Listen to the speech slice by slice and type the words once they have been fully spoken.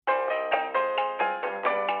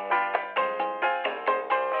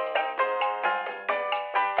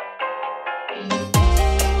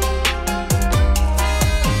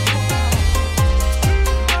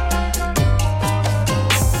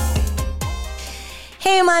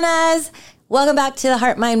Hey, manas. Welcome back to the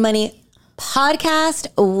Heart, Mind, Money podcast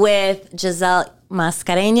with Giselle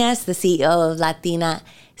Mascareñas, the COO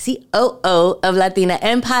of Latina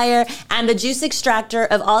Empire, and the juice extractor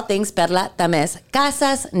of all things Perla Tames,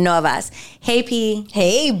 Casas Novas. Hey, P.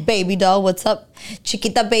 Hey, baby doll. What's up?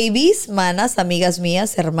 Chiquita babies, manas, amigas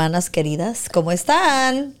mías, hermanas queridas. ¿Cómo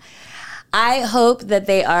están? I hope that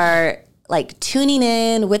they are like tuning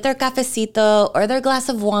in with their cafecito or their glass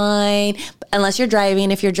of wine. Unless you're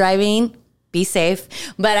driving. If you're driving, be safe.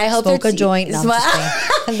 But I hope Smoke a joint. No, I'm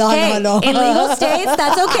just kidding. No. In legal states,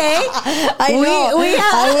 that's okay. I know.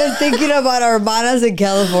 I was thinking about our hermanas in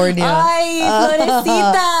California. Ay,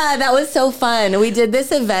 Florecita. That was so fun. We did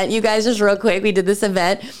this event. You guys, just real quick, we did this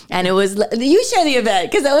event. And it was, you share the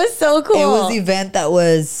event because that was so cool. It was the event that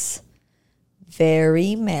was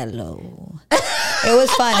very mellow. It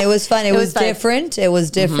was fun. It was fun. It was different. It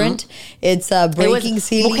was different. Mm-hmm. It's breaking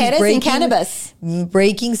ceilings,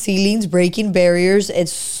 breaking ceilings, breaking barriers.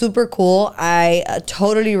 It's super cool. I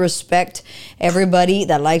totally respect everybody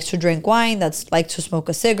that likes to drink wine, that likes to smoke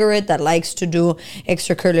a cigarette, that likes to do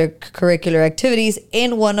extracurricular activities.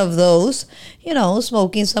 In one of those, you know,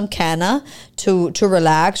 smoking some canna to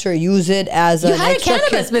relax or use it as you had a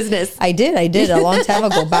cannabis business. I did a long time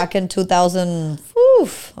ago, back in 2000.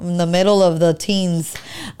 In the middle of the teens.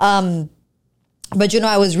 But, you know,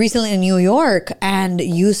 I was recently in New York and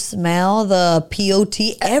you smell the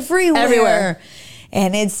peyote everywhere.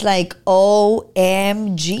 And it's like,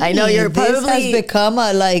 OMG. I know this has become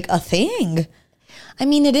a thing. I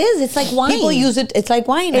mean, it is. It's like wine. People use it. It's like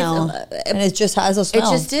wine now. And it just has a smell.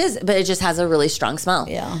 It just is. But it just has a really strong smell.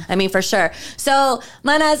 Yeah. I mean, for sure. So,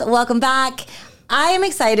 manas, welcome back. I am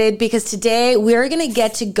excited because today we're going to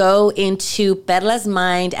get to go into Perla's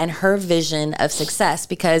mind and her vision of success,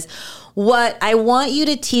 because what I want you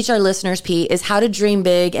to teach our listeners, P, is how to dream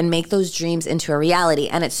big and make those dreams into a reality.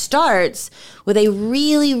 And it starts with a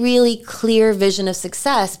really, really clear vision of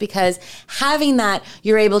success, because having that,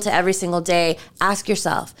 you're able to every single day ask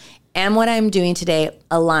yourself, am what I'm doing today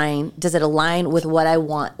align? Does it align with what I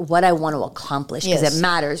want to accomplish? Because it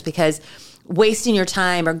matters, because wasting your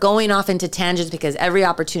time or going off into tangents because every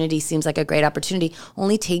opportunity seems like a great opportunity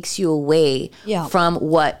only takes you away from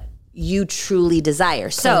what you truly desire.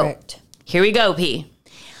 Correct. So here we go, P.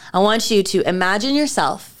 I want you to imagine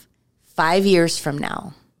yourself 5 years from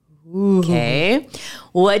now. Ooh. Okay.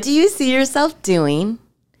 What do you see yourself doing?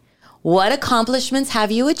 What accomplishments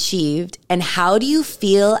have you achieved? And how do you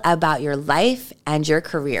feel about your life and your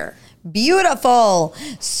career? Beautiful.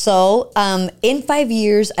 So, in 5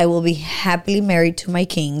 years, I will be happily married to my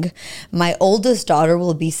king. My oldest daughter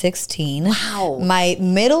will be 16. Wow. My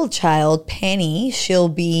middle child, Penny, she'll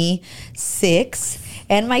be 6.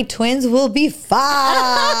 And my twins will be 5.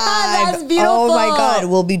 That's beautiful. Oh my God.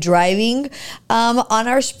 We'll be driving on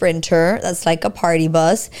our Sprinter. That's like a party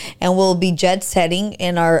bus. And we'll be jet setting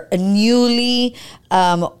in our newly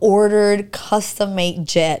ordered custom-made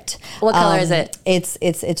jet. What color is it?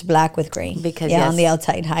 It's black with gray. Because on the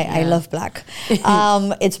outside. I love black.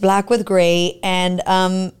 It's black with gray, and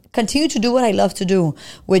continue to do what I love to do,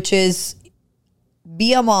 which is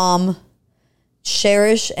be a mom,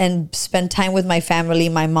 cherish and spend time with my family,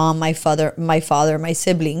 my mom, my father, my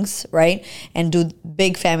siblings, right? And do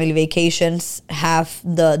big family vacations, have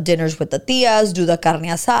the dinners with the tias, do the carne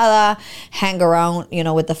asada, hang around, you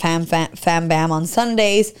know, with the fam bam on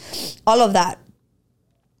Sundays, all of that.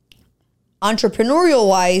 Entrepreneurial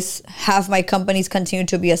wise, have my companies continue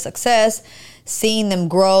to be a success, seeing them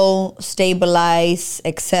grow, stabilize,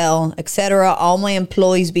 excel, etc. All my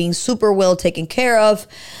employees being super well taken care of.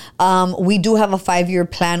 We do have a 5-year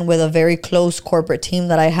plan with a very close corporate team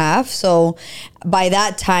that I have. So by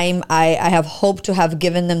that time, I have hoped to have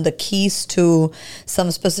given them the keys to some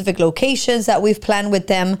specific locations that we've planned with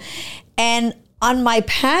them. And on my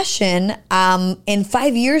passion, in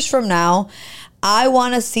 5 years from now, I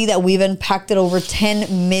want to see that we've impacted over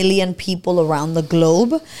 10 million people around the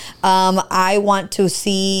globe. I want to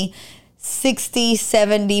see 60,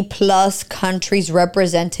 70 plus countries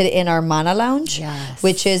represented in our Mana Lounge,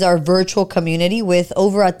 which is our virtual community with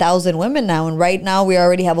over 1,000 women now. And right now we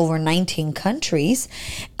already have over 19 countries.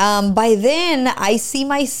 By then, I see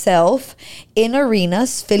myself in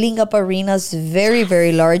arenas, filling up arenas very,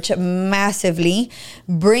 very large, massively,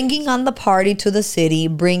 bringing on the party to the city,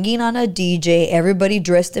 bringing on a DJ, everybody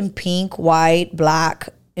dressed in pink, white, black,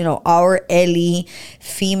 you know, our Ellie,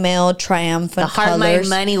 female triumphant the heart, colors. mind,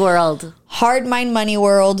 money world. Heart, mind, money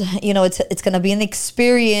world. You know, it's gonna be an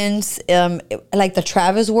experience, like the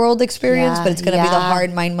Travis World experience, but it's gonna be the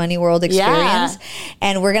heart, mind, money world experience.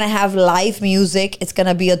 And we're gonna have live music. It's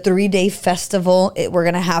gonna be a 3-day festival. We're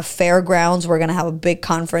gonna have fairgrounds. We're gonna have a big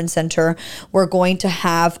conference center. We're going to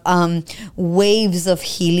have waves of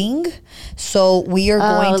healing. So we are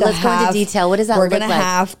going to let's have. go into detail. What does that look like? We're gonna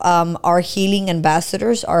have our healing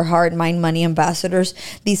ambassadors, our heart, mind, money ambassadors.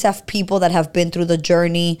 These have people that have been through the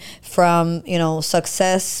journey from, you know,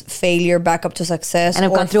 success, failure, back up to success, and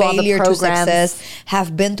have gone through all the programs. To success,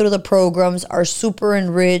 have been through the programs, are super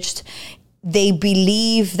enriched. They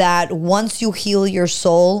believe that once you heal your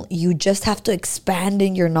soul, you just have to expand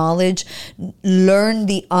in your knowledge, learn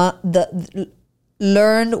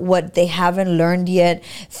learn what they haven't learned yet,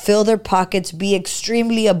 fill their pockets, be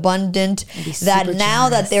extremely abundant, that now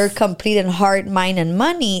that they're complete in heart, mind, and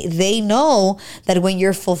money, they know that when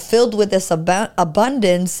you're fulfilled with this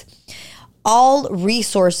abundance, all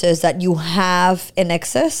resources that you have in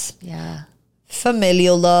excess,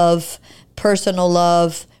 familial love, personal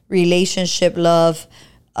love, relationship love,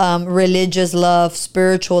 religious love,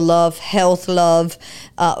 spiritual love, health love,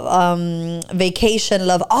 vacation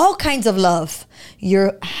love, all kinds of love,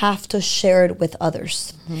 you have to share it with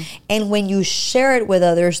others. And when you share it with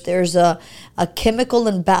others, there's a chemical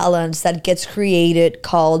imbalance that gets created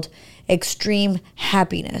called extreme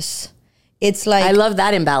happiness. It's like, I love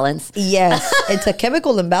that imbalance. Yes, it's a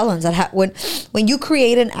chemical imbalance that when you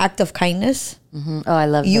create an act of kindness, oh, I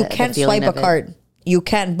love you can't swipe a card. You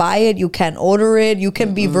can't buy it. You can't order it. You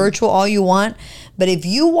can be virtual all you want. But if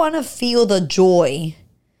you want to feel the joy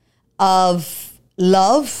of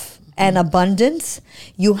love and abundance,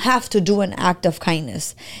 you have to do an act of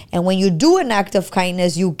kindness. And when you do an act of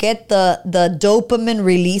kindness, you get the dopamine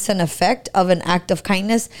release and effect of an act of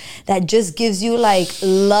kindness that just gives you like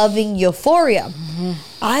loving euphoria.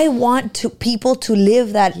 I want people to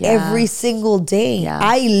live that every single day.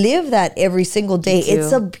 I live that every single day.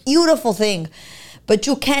 It's a beautiful thing. But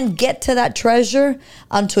you can't get to that treasure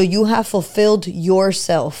until you have fulfilled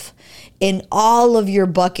yourself in all of your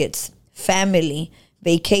buckets: family,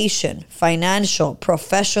 vacation, financial,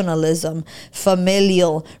 professionalism,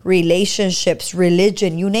 familial, relationships,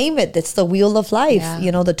 religion, you name it. That's the wheel of life,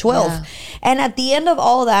 you know, the 12. And at the end of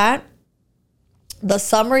all that, the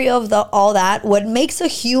summary of all that, what makes a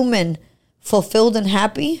human fulfilled and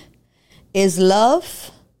happy is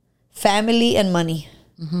love, family, and money.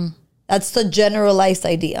 That's the generalized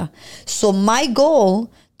idea. So my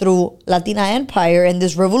goal through Latina Empire and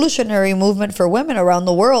this revolutionary movement for women around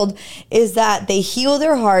the world is that they heal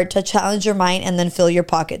their heart to challenge your mind and then fill your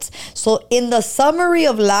pockets. So in the summary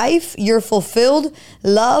of life, you're fulfilled: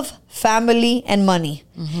 love, family, and money.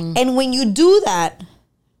 And when you do that,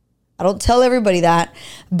 I don't tell everybody that,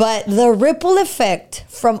 but the ripple effect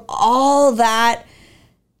from all that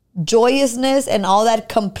joyousness and all that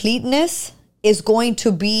completeness is going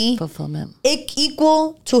to be fulfillment,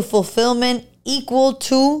 equal to fulfillment, equal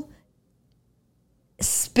to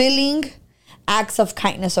spilling acts of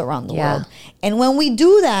kindness around the world. And when we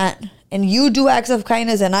do that, and you do acts of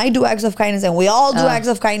kindness, and I do acts of kindness, and we all do acts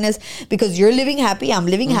of kindness, because you're living happy, I'm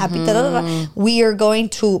living happy, we are going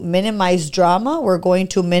to minimize drama. We're going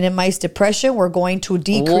to minimize depression. We're going to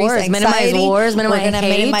decrease anxiety. Minimize wars, we're going to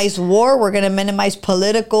minimize war. We're going to minimize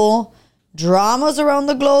political dramas around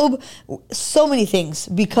the globe, so many things,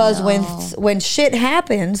 because when shit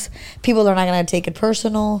happens, people are not going to take it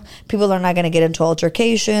personal. People are not going to get into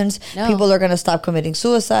altercations. People are going to stop committing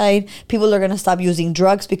suicide. People are going to stop using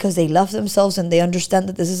drugs because they love themselves and they understand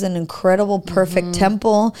that this is an incredible, perfect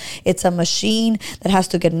temple. It's a machine that has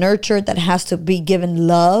to get nurtured, that has to be given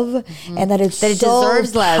love, and that it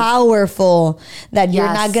deserves powerful that you're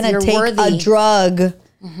not going to take a drug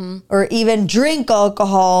or even drink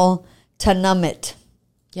alcohol to numb it.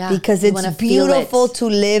 Because it's beautiful to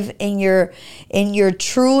live in your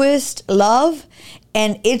truest love,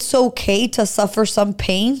 and it's okay to suffer some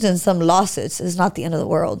pains and some losses. It's not the end of the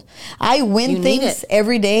world. I win things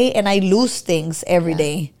every day and I lose things every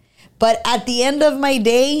day. But at the end of my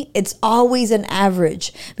day, it's always an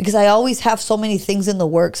average, because I always have so many things in the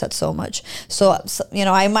works at so much. So, you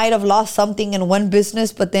know, I might have lost something in one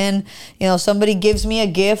business, but then, you know, somebody gives me a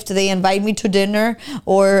gift, they invite me to dinner,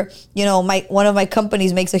 or, you know, one of my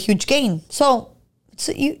companies makes a huge gain. So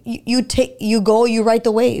you ride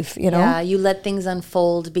the wave, you know? Yeah, you let things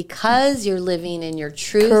unfold because you're living in your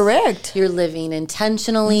truth. Correct. You're living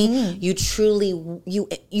intentionally. You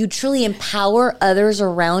truly empower others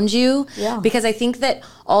around you. Yeah. Because I think that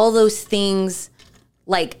all those things,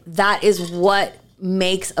 like, that is what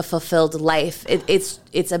makes a fulfilled life.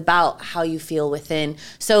 It's about how you feel within.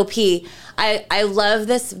 So P, I love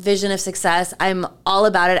this vision of success. I'm all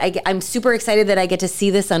about it. I'm super excited that I get to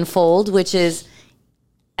see this unfold, which is,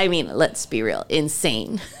 I mean, let's be real,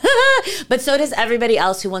 insane. But so does everybody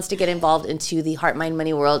else who wants to get involved into the Heart, Mind,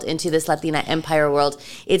 Money world, into this Latina empire world.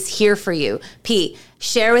 It's here for you. P,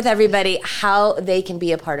 share with everybody how they can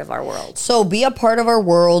be a part of our world. So be a part of our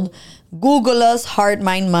world. Google us, Heart,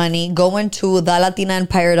 Mind, Money. Go into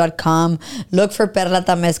thelatinaempire.com. Look for Perla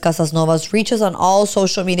Tamez Casas Novas. Reach us on all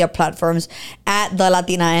social media platforms at The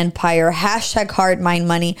Latina Empire. # Heart, Mind,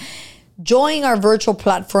 Money. Join our virtual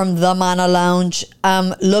platform, The Mana Lounge.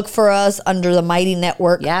 Look for us under the Mighty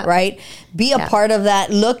Network, right? Be a part of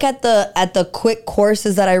that. Look at the quick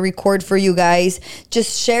courses that I record for you guys.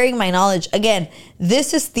 Just sharing my knowledge. Again,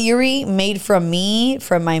 this is theory made from me,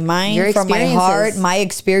 from my mind, from my heart, my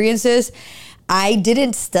experiences. I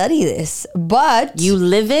didn't study this, but you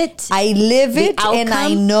live it. I live it, and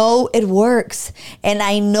I know it works. And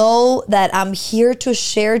I know that I'm here to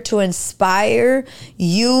share, to inspire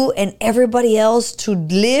you and everybody else to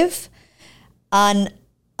live an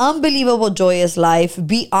unbelievable, joyous life.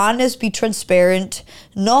 Be honest, be transparent,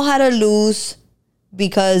 know how to lose,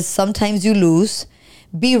 because sometimes you lose.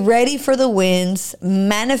 Be ready for the wins,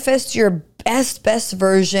 manifest your best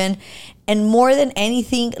version, and more than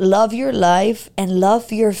anything, love your life and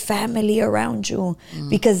love your family around you,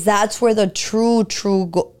 because that's where the true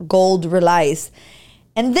gold relies.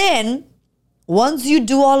 And then once you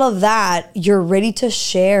do all of that, you're ready to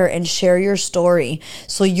share your story.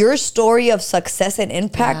 So your story of success and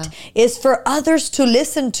impact is for others to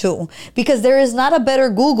listen to, because there is not a better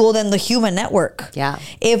Google than the human network. Yeah.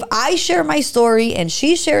 If I share my story and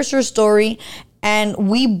she shares her story and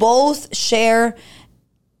we both share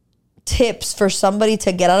tips for somebody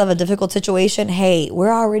to get out of a difficult situation, hey,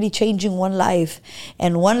 we're already changing one life,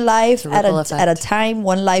 and one life at a time,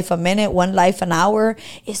 one life a minute, one life an hour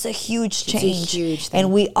is a huge change. It's a huge thing.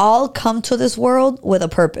 And we all come to this world with a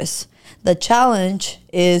purpose. The challenge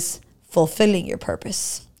is fulfilling your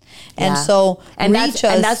purpose. And so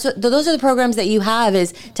those are the programs that you have,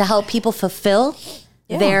 is to help people fulfill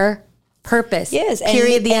their purpose. Yes.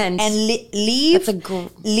 Period. The end. And leave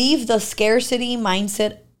the scarcity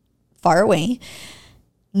mindset far away.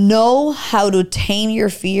 Know how to tame your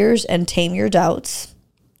fears and tame your doubts.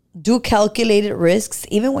 Do calculated risks,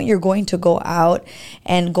 even when you're going to go out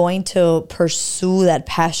and going to pursue that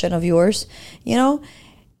passion of yours. You know,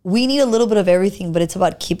 we need a little bit of everything, but it's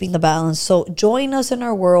about keeping the balance. So join us in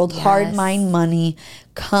our world, Heart, Mind, Money.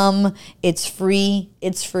 Come, it's free,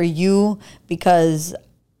 it's for you, because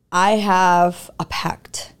I have a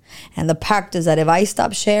pact. And the pact is that if I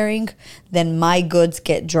stop sharing, then my goods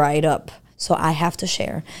get dried up. So I have to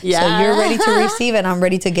share. Yeah. So you're ready to receive and I'm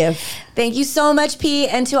ready to give. Thank you so much, P.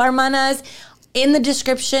 And to our manas, in the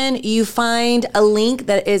description, you find a link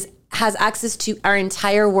that has access to our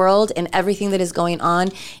entire world and everything that is going on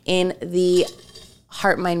in the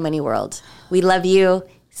Heart, Mind, Money world. We love you.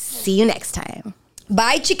 See you next time.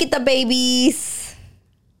 Bye, chiquita babies.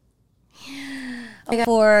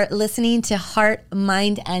 For listening to Heart,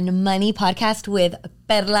 Mind, and Money podcast with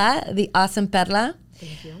Perla, the awesome Perla.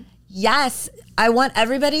 Thank you. Yes, I want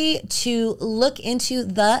everybody to look into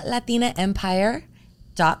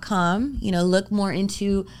thelatinaempire.com. Look more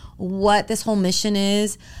into what this whole mission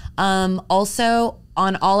is. Also,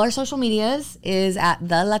 on all our social medias is at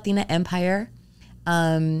The Latina Empire.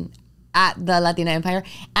 At The Latina Empire.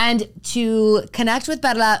 And to connect with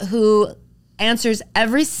Perla, who answers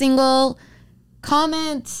every single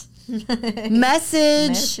comment,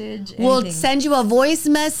 message. We'll send you a voice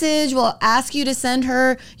message. We'll ask you to send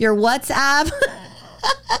her your WhatsApp.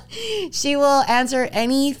 She will answer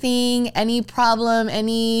anything, any problem,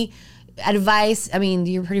 any advice. I mean,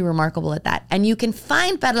 you're pretty remarkable at that. And you can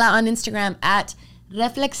find Perla on Instagram at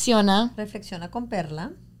Reflexiona con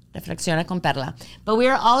Perla. Reflexiona con Perla. But we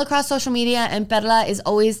are all across social media, and Perla is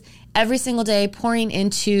always, every single day, pouring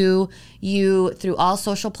into you through all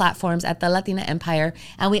social platforms at The Latina Empire.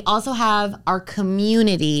 And we also have our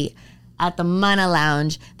community at the Mana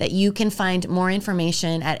Lounge that you can find more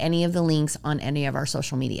information at any of the links on any of our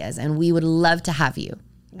social medias. And we would love to have you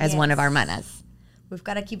as one of our manas. We've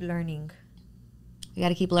got to keep learning. We got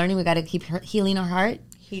to keep learning. We got to keep healing our heart.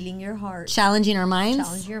 Healing your heart. Challenging our minds.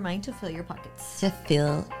 Challenging your mind to fill your pockets. To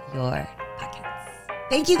fill your pockets.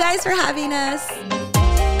 Thank you guys for having us.